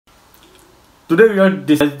Today we are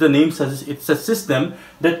discussing, the name suggests, it's a system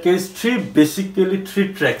that carries basically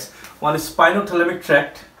three tracts. One is spinothalamic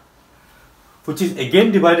tract, which is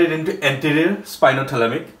again divided into anterior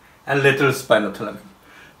spinothalamic and lateral spinothalamic.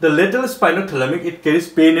 The lateral spinothalamic, it carries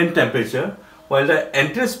pain and temperature, while the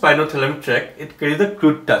anterior spinothalamic tract, it carries the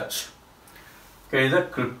crude touch.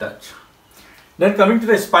 Then coming to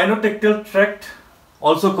the spinotactile tract,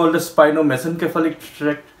 also called the spinomesencephalic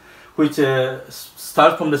tract, which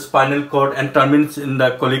starts from the spinal cord and terminates in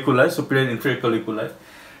the colliculi, superior and inferior colliculi.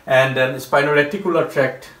 And then spinoreticular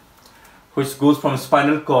tract, which goes from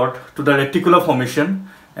spinal cord to the reticular formation,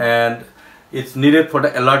 and it's needed for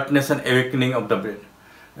the alertness and awakening of the brain.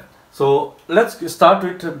 So let's start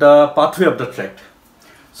with the pathway of the tract.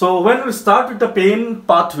 So when we start with the pain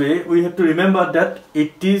pathway, we have to remember that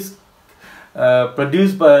it is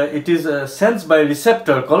sensed by a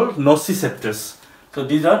receptor called nociceptors. So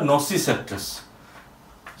these are nociceptors.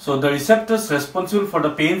 So the receptors responsible for the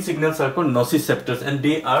pain signals are called nociceptors, and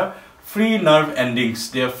they are free nerve endings.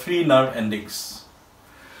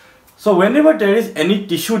 So whenever there is any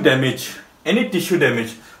tissue damage,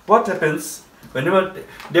 what happens? Whenever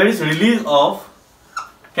there is release of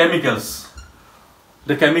chemicals,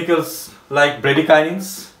 the chemicals like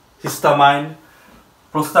bradykinins, histamine,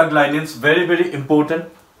 prostaglandins, very important,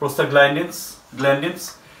 prostaglandins, then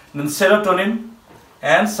serotonin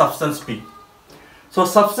and substance P. So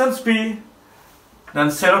substance P, then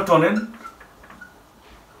serotonin,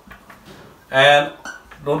 and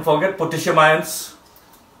don't forget potassium ions,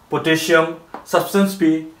 substance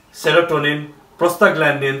P, serotonin,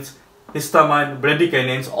 prostaglandins, histamine,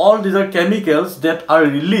 bradykinins, all these are chemicals that are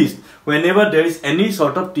released whenever there is any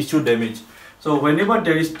sort of tissue damage. So whenever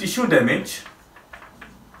there is tissue damage,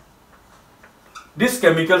 these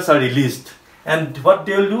chemicals are released, and what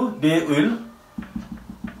they will do, they will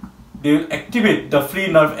activate the free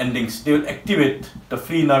nerve endings.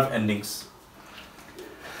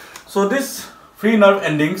 So these free nerve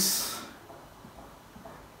endings,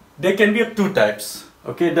 they can be of two types.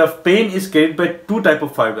 Okay, the pain is carried by two types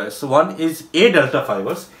of fibers. So one is A delta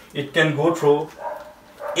fibers. It can go through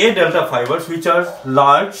A delta fibers, which are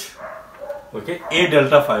large. Okay, A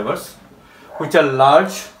delta fibers, which are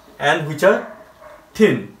large and which are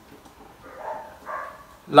thin.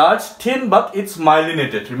 Large, thin, but it's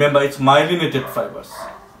myelinated. Remember, it's myelinated fibers.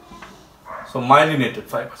 So myelinated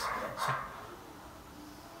fibers.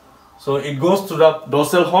 So it goes to the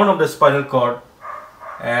dorsal horn of the spinal cord,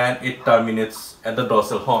 and it terminates at the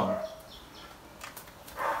dorsal horn.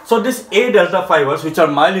 So these A delta fibers, which are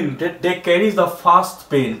myelinated, they carry the fast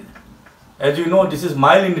pain. As you know, this is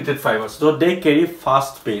myelinated fibers, so they carry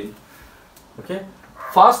fast pain. Okay,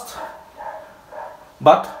 fast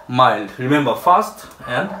but mild. Remember, fast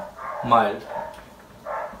and mild.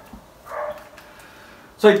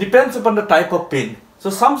 So it depends upon the type of pain. So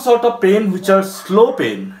some sort of pain which are slow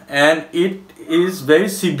pain, and it is very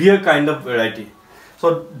severe kind of variety.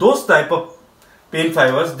 So those type of pain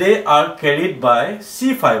fibers, they are carried by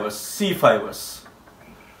C fibers.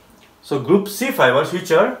 So group C fibers,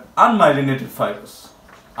 which are unmyelinated fibers.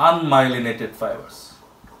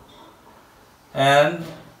 And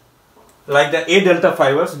like the A delta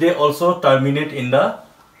fibers, they also terminate in the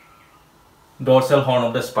dorsal horn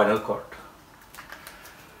of the spinal cord.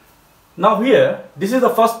 Now here, this is the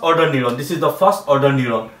first order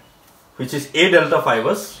neuron. Which is A delta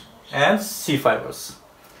fibers and C fibers.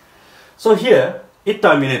 So here it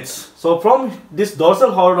terminates. So from this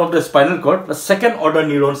dorsal horn of the spinal cord, the second order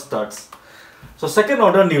neuron starts. So second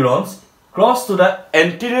order neurons cross to the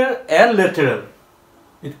anterior and lateral.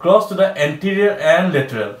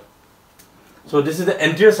 So this is the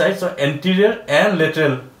anterior side, so anterior and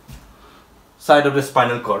lateral side of the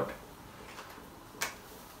spinal cord.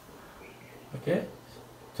 Okay,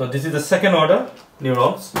 so this is the second order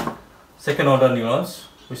neurons,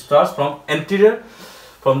 which starts from anterior,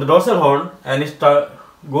 from the dorsal horn, and it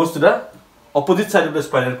goes to the opposite side of the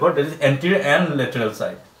spinal cord, that is anterior and lateral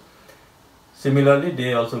side. Similarly,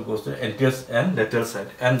 they also goes to the anterior and lateral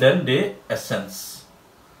side, and then they ascends.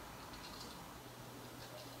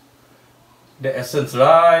 They ascends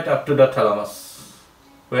right up to the thalamus,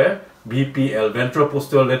 where VPL,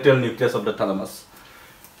 ventroposterior lateral nucleus of the thalamus,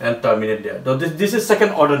 and terminate there. So this is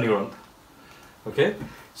second order neuron. Okay.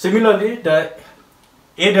 Similarly, the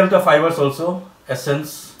A delta fibers also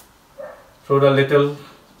ascends through the lateral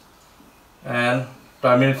and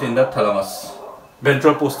terminates in the thalamus,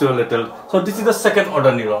 ventroposterior lateral. So this is the second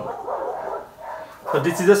order neuron.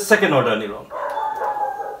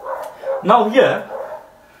 Now here,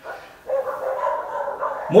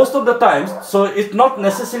 most of the times, so it's not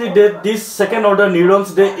necessary that these second order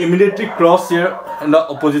neurons, they immediately cross here on the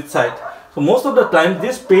opposite side. So most of the time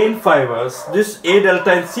these pain fibers, this A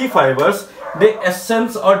delta and C fibers, they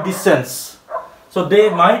ascend or descends. So they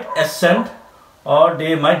might ascend or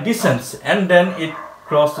they might descend, and then it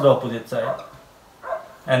cross to the opposite side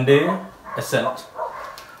and they ascend,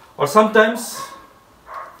 or sometimes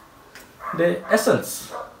they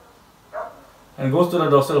ascends and goes to the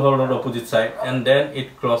dorsal horn on the opposite side and then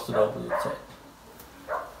it cross to the opposite side.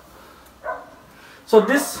 So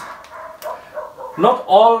this, not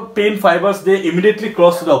all pain fibers they immediately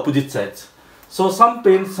cross to the opposite sides. So some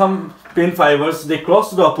pain fibers they cross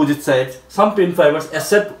to the opposite sides. Some pain fibers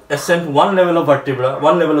ascend one level of vertebra,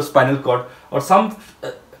 one level of spinal cord, or some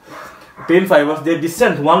pain fibers they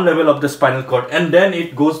descend one level of the spinal cord and then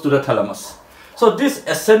it goes to the thalamus. So this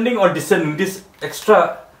ascending or descending, this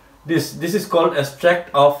extra, this is called as tract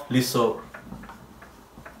of Lisor.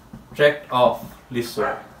 Tract of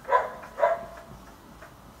Lisor.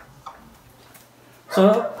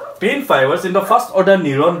 So pain fibers in the first order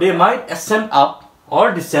neuron, they might ascend up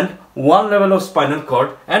or descend one level of spinal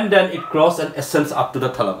cord and then it cross and ascends up to the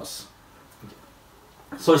thalamus.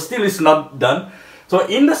 So still it's not done. So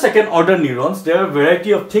in the second order neurons, there are a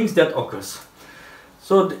variety of things that occurs.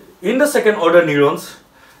 So in the second order neurons,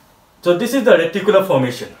 so this is the reticular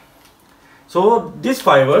formation. So these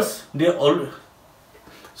fibers,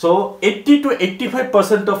 so 80 to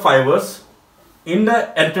 85% of fibers in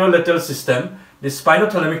the anterolateral system, the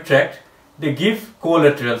spinothalamic tract, they give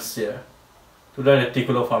collaterals here to the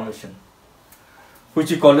reticular formation, which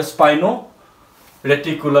we call the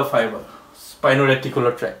spino-reticular fiber,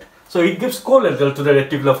 spino-reticular tract. So it gives collateral to the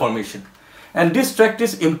reticular formation, and this tract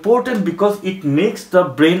is important because it makes the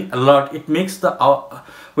brain alert. It makes the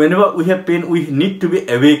whenever we have pain, we need to be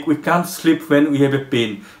awake. We can't sleep when we have a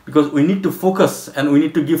pain because we need to focus and we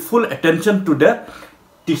need to give full attention to the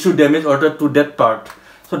tissue damage or to that part.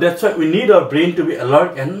 So that's why we need our brain to be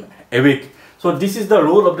alert and awake. So this is the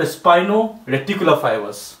role of the spino-reticular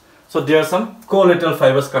fibers. So there are some collateral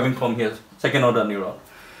fibers coming from here, second order neuron.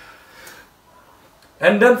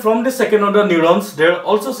 And then from the second order neurons, there are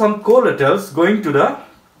also some collaterals going to the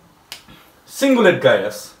cingulate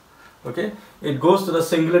gyrus. Okay, it goes to the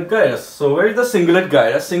cingulate gyrus. So where is the cingulate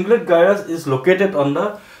gyrus? Cingulate gyrus is located on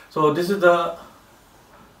the, so this is the,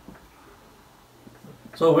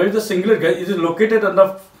 so where is the cingulate gyrus? It is located on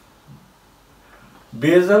the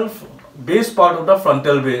base part of the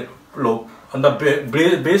frontal lobe, on the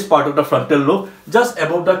base part of the frontal lobe, just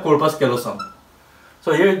above the corpus callosum.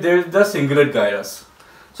 So here there is the cingulate gyrus.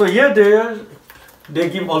 So here they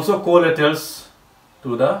give also collaterals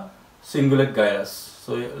to the cingulate gyrus.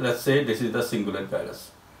 So let's say this is the cingulate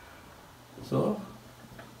gyrus. So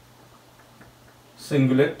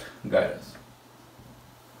cingulate gyrus.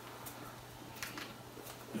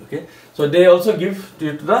 Okay. So they also give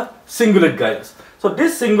to the cingulate gyrus. So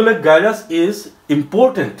this cingulate gyrus is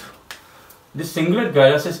important. This cingulate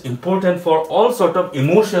gyrus is important for all sort of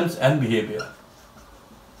emotions and behavior.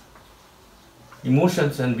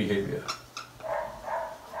 Emotions and behavior.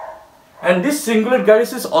 And this cingulate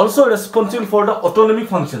gyrus is also responsible for the autonomic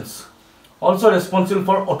functions. Also responsible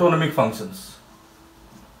for autonomic functions.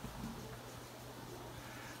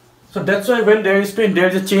 So that's why when there is pain, there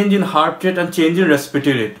is a change in heart rate and change in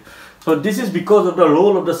respiratory rate. So this is because of the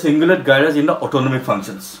role of the cingulate gyrus in the autonomic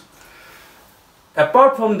functions.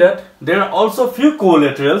 Apart from that, there are also few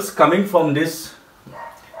collaterals coming from this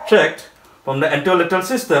tract, from the anterolateral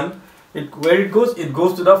system. Where it goes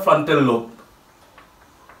to the frontal lobe.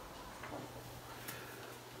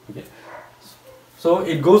 Okay. So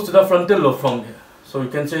it goes to the frontal lobe from here. So you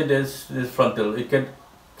can say this frontal. It can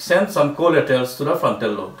send some collaterals to the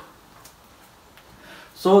frontal lobe.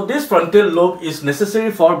 So this frontal lobe is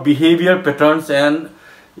necessary for behavior patterns, and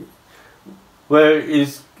where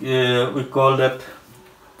is we call that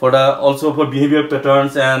for the also for behavior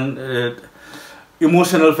patterns and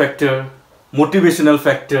emotional factor, motivational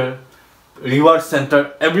factor, reward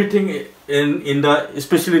center, everything in the,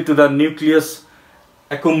 especially to the nucleus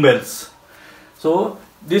accumbens. So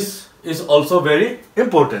this is also very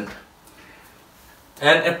important.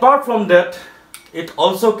 And apart from that, it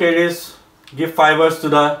also carries give fibers to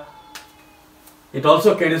the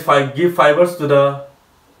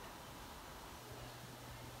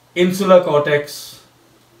insular cortex,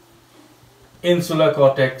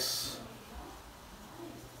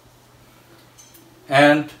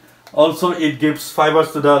 and also it gives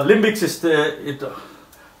fibers to the limbic system.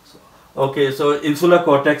 Okay, so insular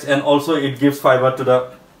cortex, and also it gives fiber to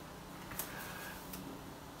the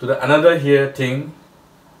another here thing.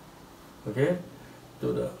 Okay,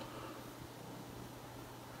 to the,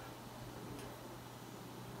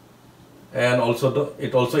 and also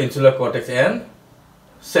it also insular cortex and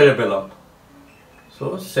cerebellum.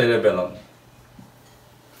 So cerebellum.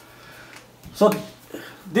 So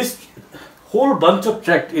this whole bunch of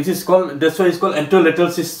tract, it is called, that's why it's called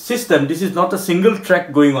anterolateral system. This is not a single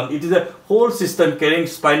tract going on, it is a whole system carrying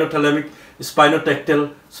spinothalamic,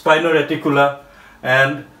 spinotactal, spinoreticular,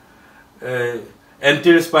 and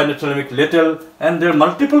anterior spinothalamic, lateral, and there are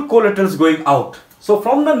multiple collaterals going out. So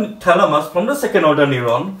from the thalamus, from the second order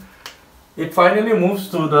neuron, it finally moves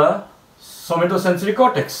to the somatosensory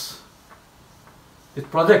cortex. It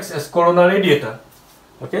projects as corona radiata,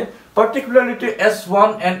 okay, particularly to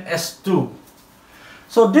S1 and S2.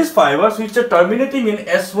 So these fibers which are terminating in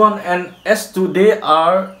S1 and S2, they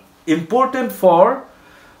are important for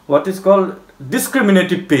what is called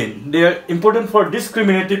discriminative pain. They are important for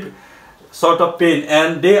discriminative sort of pain,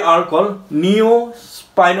 and they are called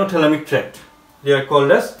neo-spinothalamic tract. They are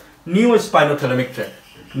called as neo-spinothalamic tract.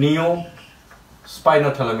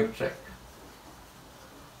 Neo-spinothalamic tract.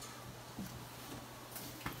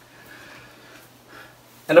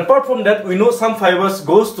 And apart from that, we know some fibers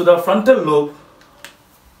goes to the frontal lobe.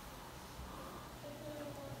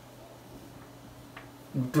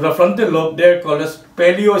 To the frontal lobe, they are called as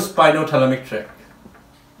paleo-spinothalamic tract.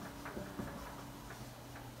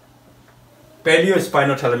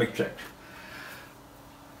 Paleo-spinothalamic tract.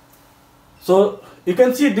 So you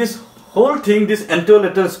can see this whole thing, this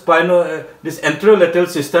anterolateral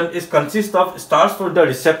system is starts from the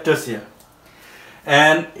receptors here,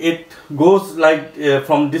 and it goes like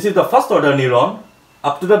from this is the first order neuron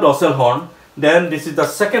up to the dorsal horn. Then this is the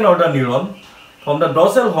second order neuron from the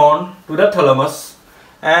dorsal horn to the thalamus,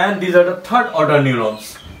 and these are the third order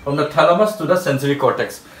neurons from the thalamus to the sensory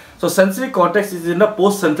cortex. So sensory cortex is in the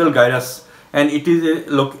post-central gyrus, and it is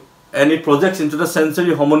and it projects into the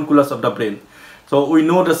sensory homunculus of the brain. So we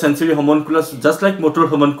know the sensory homunculus, just like motor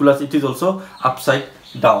homunculus, it is also upside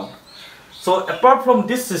down. So apart from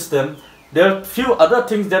this system, there are few other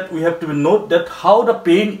things that we have to note, that how the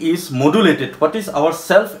pain is modulated. What is our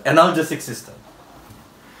self-analgesic system?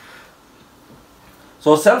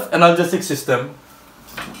 So self-analgesic system,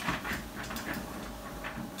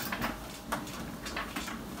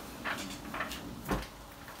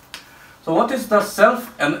 so what is the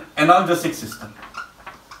self-analgesic system?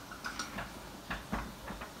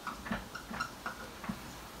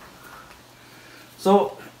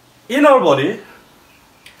 So in our body,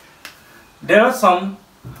 there are some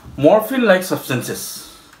morphine-like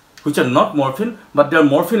substances which are not morphine, but they are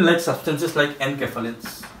morphine-like substances like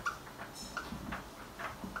enkephalins,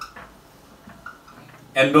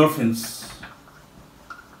 endorphins,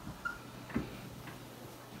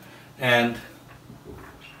 and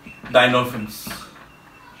dynorphins.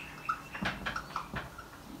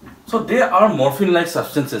 So they are morphine-like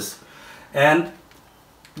substances, and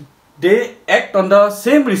they act on the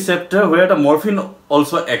same receptor where the morphine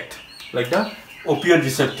also act, like the opioid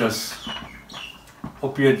receptors.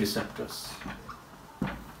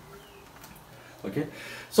 Okay.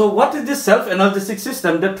 So what is this self-analgesic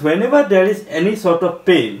system? That whenever there is any sort of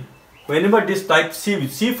pain, whenever this type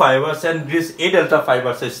C fibers and this A delta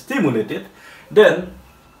fibers are stimulated, then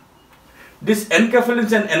these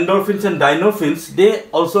enkephalins and endorphins and dynorphins, they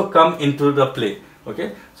also come into the play.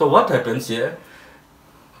 Okay. So what happens here?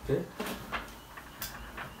 Okay.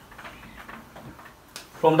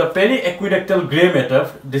 From the periaqueductal gray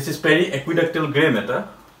matter, this is periaqueductal gray matter.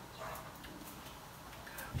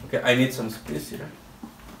 Okay, I need some space here.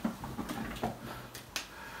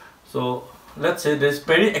 So let's say this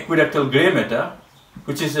periaqueductal gray matter,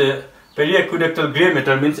 which is a periaqueductal gray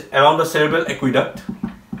matter means around the cerebral aqueduct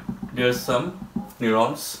there are some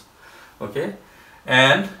neurons, okay,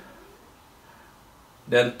 and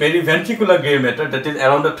then periventricular gray matter, that is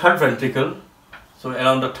around the third ventricle. So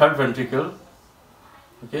around the third ventricle,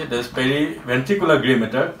 okay, there is periventricular gray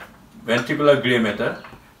matter, ventricular gray matter,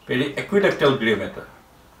 periaqueductal gray matter.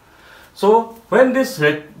 So when this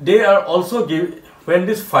they are also when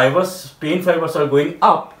these fibers, pain fibers are going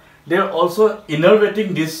up, they are also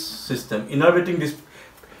innervating this system, innervating this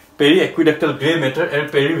periaqueductal gray matter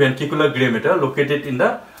and periventricular gray matter located in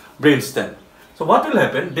the brainstem. So what will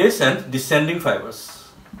happen? They send descending fibers.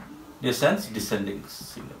 They send descending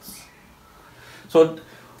signals. So,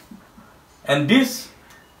 and these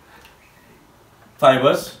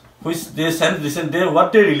fibers which they send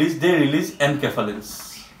what they release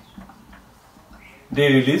enkephalins.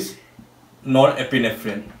 They release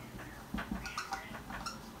norepinephrine.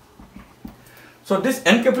 So these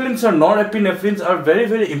enkephalins or norepinephrines are very,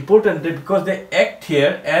 very important because they act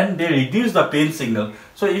here and they reduce the pain signal.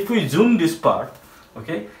 So if we zoom this part,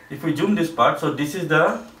 okay, if we zoom this part, so this is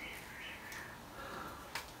the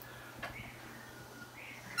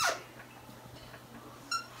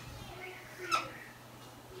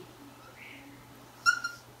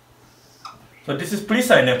So this is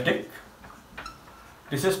presynaptic,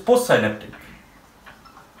 this is postsynaptic.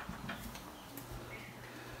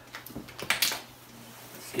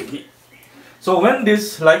 So when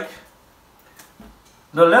this, like,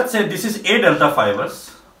 now let's say this is A delta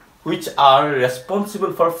fibers which are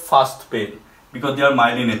responsible for fast pain because they are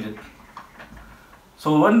myelinated.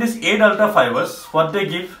 So when this A delta fibers, what they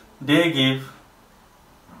give? They give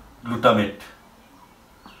glutamate.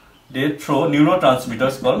 They throw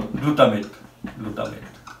neurotransmitters called glutamate.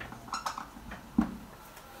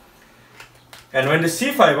 And when the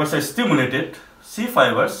C fibers are stimulated,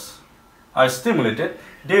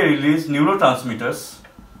 they release neurotransmitters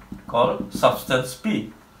called substance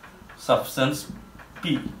P.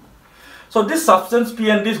 So this substance P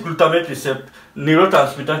and this glutamate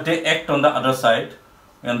neurotransmitters, they act on the other side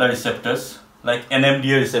and the receptors like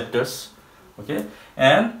NMDA receptors, okay,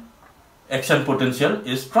 and action potential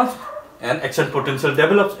is and action potential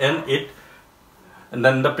develops and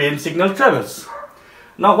then the pain signal travels.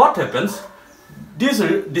 Now what happens? These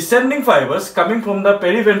descending fibers coming from the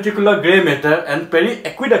periventricular gray matter and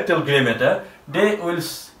periaqueductal gray matter, they will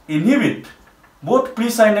inhibit both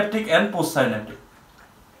presynaptic and postsynaptic.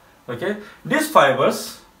 Okay, these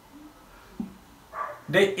fibers,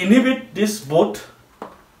 they inhibit this both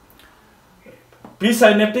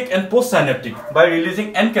presynaptic and postsynaptic by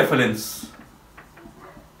releasing enkephalins.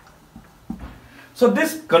 So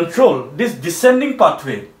this control, this descending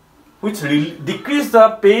pathway which decrease the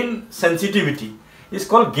pain sensitivity is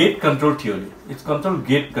called gate control theory. It's called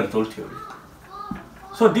gate control theory.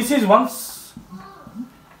 So this is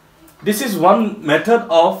one method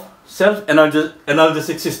of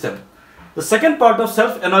self-analgesic system. The second part of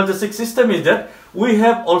self-analgesic system is that we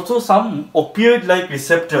have also some opioid-like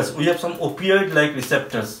receptors. We have some opioid-like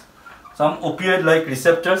receptors.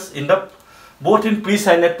 In the both in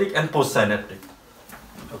presynaptic and postsynaptic.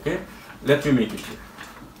 Okay, let me make it here.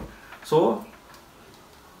 So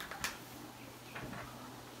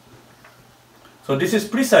this is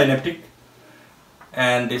presynaptic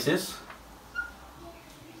and this is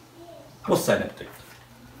postsynaptic.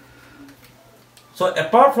 So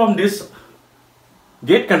apart from this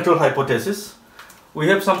gate control hypothesis, we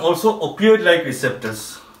have some also opioid-like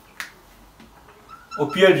receptors.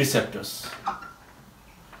 Opioid receptors.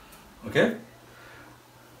 Okay.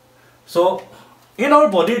 So in our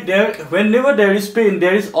body, whenever there is pain,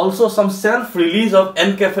 there is also some self-release of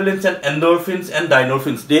enkephalins and endorphins and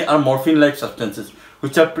dynorphins. They are morphine-like substances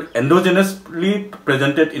which are endogenously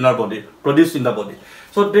presented in our body, produced in the body.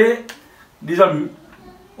 So these are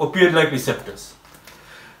opioid-like receptors.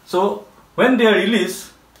 So when they are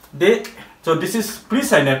released, so this is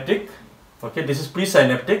presynaptic, okay, this is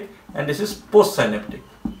presynaptic and this is postsynaptic.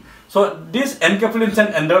 So these enkephalins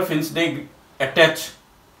and endorphins, they attach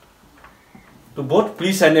to both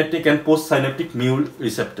presynaptic and postsynaptic mu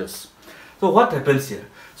receptors. So what happens here?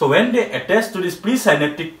 So when they attach to this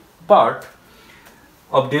presynaptic part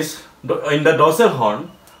of this in the dorsal horn,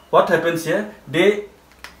 what happens here? They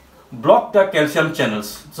block the calcium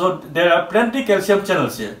channels. So there are plenty calcium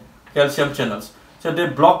channels here, So they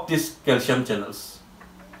block these calcium channels.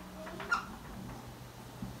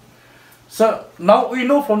 So now we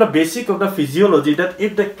know from the basic of the physiology that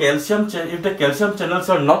if the calcium channels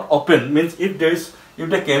are not open, means if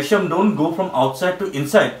the calcium don't go from outside to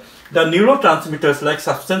inside, the neurotransmitters like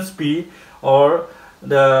substance P or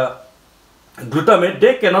the glutamate,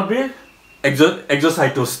 they cannot be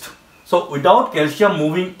exocytosed. So without calcium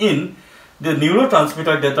moving in, the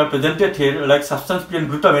neurotransmitter that are presented here like substance P and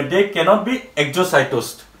glutamate, they cannot be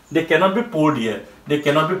exocytosed. They cannot be poured here.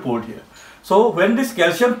 So when these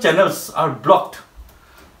calcium channels are blocked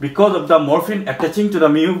because of the morphine attaching to the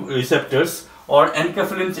mu receptors or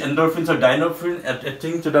enkephalins, endorphins or dynorphins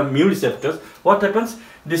attaching to the mu receptors, what happens?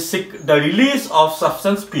 The release of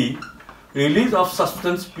substance P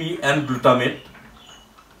and glutamate,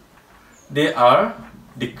 they are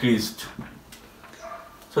decreased.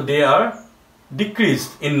 So they are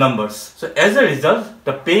decreased in numbers. So as a result,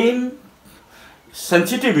 the pain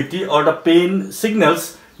sensitivity or the pain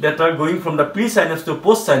signals that are going from the pre-synapse to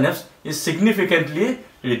post-synapse is significantly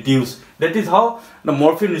reduced. That is how the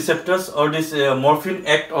morphine receptors or this morphine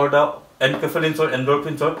act, or the enkephalins or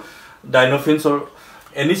endorphins or dynorphins or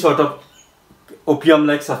any sort of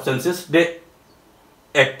opium-like substances, they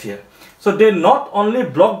act here. So they not only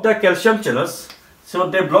block the calcium channels, so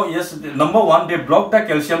they block, yes, number one, they block the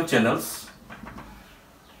calcium channels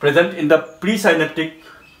present in the presynaptic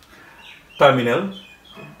terminal.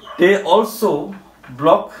 They also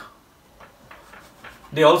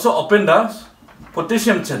open the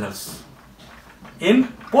potassium channels in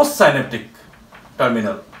postsynaptic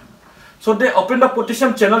terminal. So they open the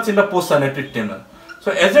potassium channels in the postsynaptic tunnel.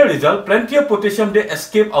 So as a result, plenty of potassium they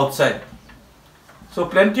escape outside. So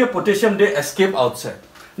plenty of potassium they escape outside.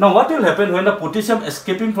 Now what will happen when the potassium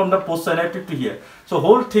escaping from the postsynaptic to here? So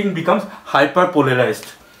whole thing becomes hyperpolarized.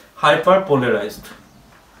 Hyperpolarized.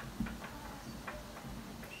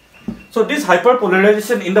 So this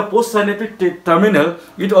hyperpolarization in the postsynaptic terminal,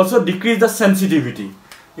 it also decreases the sensitivity.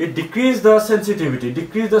 It decreases the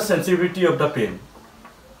sensitivity of the pain.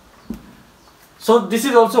 So this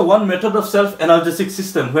is also one method of self-analgesic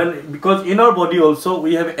system, because in our body also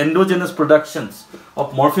we have endogenous productions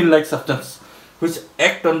of morphine-like substance which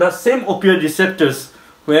act on the same opioid receptors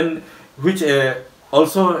which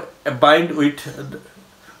also bind with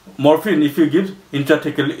morphine if you give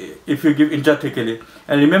intrathecally.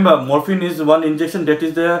 And remember, morphine is one injection that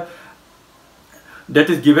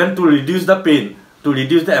is given to reduce the pain, to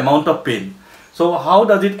reduce the amount of pain. So how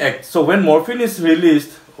does it act? So when morphine is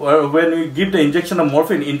released, or when we give the injection of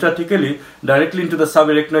morphine intrathecally directly into the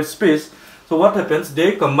subarachnoid space, so what happens?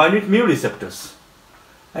 They combine with mu receptors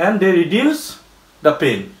and they reduce the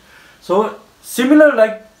pain. So similar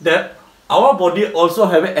like that, our body also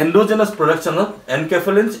have an endogenous production of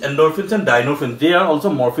enkephalins, endorphins and dynorphins. They are also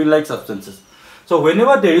morphine-like substances. So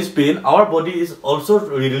whenever there is pain, our body is also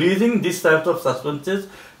releasing these types of substances.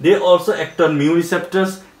 They also act on mu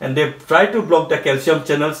receptors and they try to block the calcium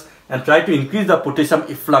channels and try to increase the potassium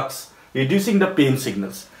efflux, reducing the pain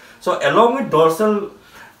signals. So along with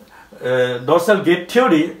dorsal gate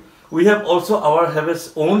theory, we have also our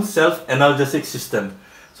own self-analgesic system.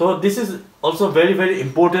 So this is also very, very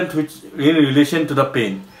important in relation to the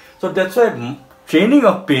pain. So that's why training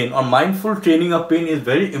of pain or mindful training of pain is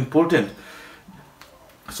very important.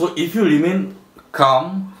 So if you remain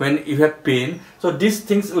calm when you have pain, so these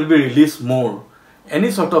things will be released more. Any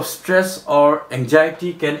sort of stress or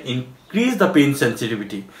anxiety can increase the pain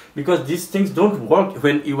sensitivity, because these things don't work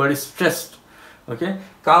when you are stressed. Okay,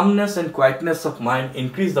 calmness and quietness of mind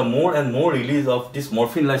increase the more and more release of these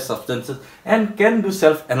morphine-like substances and can do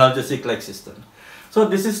self-analgesic like system. So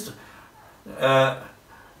this is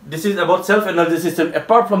about self-analgesic system.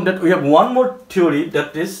 Apart from that, we have one more theory,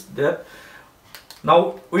 that is that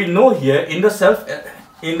now we know here in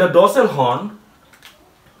the dorsal horn.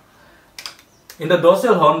 In the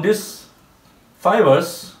dorsal horn, these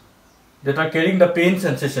fibers that are carrying the pain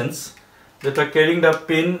sensations, that are carrying the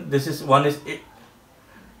pain, one is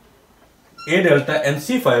A delta and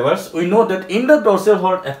C fibers. We know that in the dorsal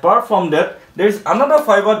horn, apart from that, there is another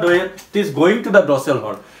fiber that is going to the dorsal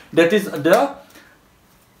horn. That is the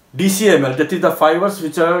DCML, that is the fibers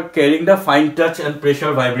which are carrying the fine touch and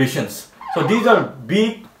pressure vibrations. So these are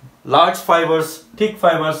big, large fibers, thick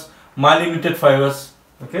fibers, myelinated fibers.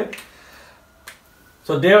 Okay.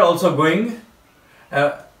 So they are also going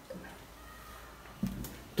to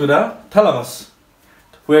the thalamus,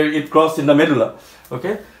 where it crosses in the medulla.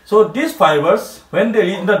 Okay. So these fibers, when they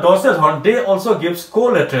reach the dorsal horn, they also give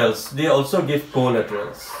collaterals. They also give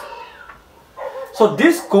collaterals. So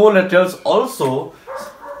these collaterals also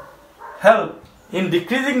help in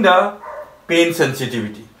decreasing the pain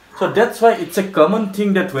sensitivity. So that's why it's a common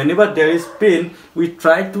thing that whenever there is pain, we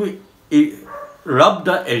try to rub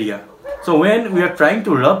the area. So when we are trying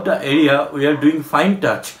to rub the area, we are doing fine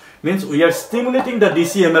touch. Means we are stimulating the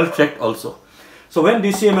DCML tract also. So when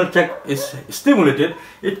DCML tract is stimulated,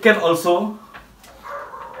 it can also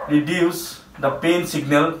reduce the pain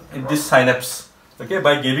signal in this synapse. Okay,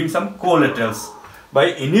 by giving some collaterals,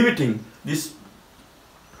 by inhibiting this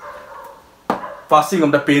passing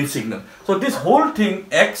of the pain signal. So this whole thing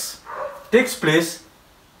takes place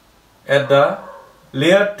at the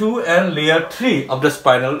layer 2 and layer 3 of the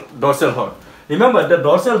spinal dorsal horn. Remember, the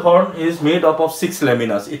dorsal horn is made up of 6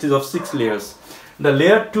 laminas. It is of 6 layers. The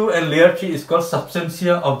layer 2 and layer 3 is called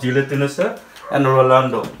substantia of gelatinosa and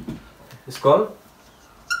Rolando. It's called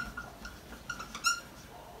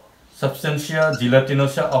substantia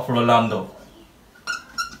gelatinosa of Rolando,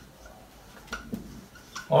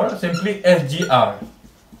 or simply SGR.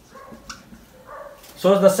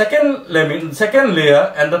 So the second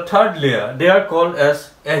layer and the third layer, they are called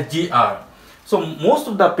as SGR. So most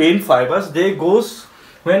of the pain fibers,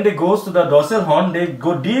 when they goes to the dorsal horn, they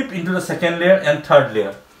go deep into the second layer and third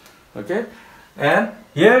layer. Okay, and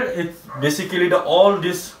here it's basically all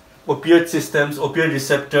these opioid systems, opioid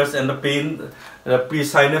receptors, and the pain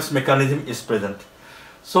pre-synapse mechanism is present.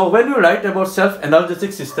 So when you write about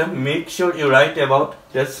self-analgesic system, make sure you write about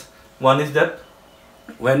this. One is that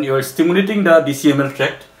when you are stimulating the DCML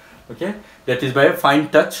tract, okay, that is by a fine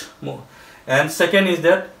touch. And second is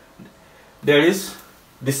that there is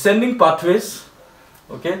descending pathways,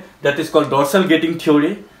 okay, that is called dorsal gating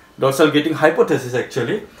theory, dorsal gating hypothesis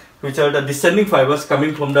actually, which are the descending fibers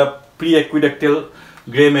coming from the preaqueductal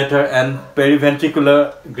gray matter and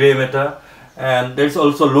periventricular gray matter, and there is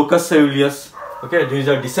also locus coeruleus. Okay, these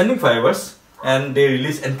are descending fibers, and they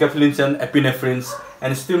release enkephalins and epinephrines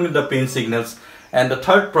and stimulate the pain signals. And the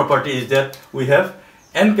third property is that we have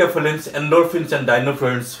enkephalins, endorphins, and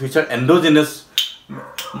dynorphins, which are endogenous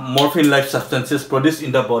morphine-like substances produced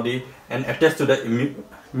in the body and attached to the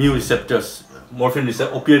mu receptors, morphine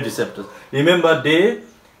receptors, opioid receptors. Remember, they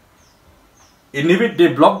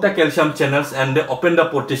block the calcium channels and they open the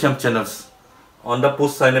potassium channels on the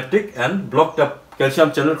postsynaptic and block the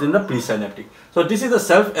calcium channels in the presynaptic. So this is the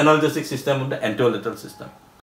self-analgesic system of the anterolateral system.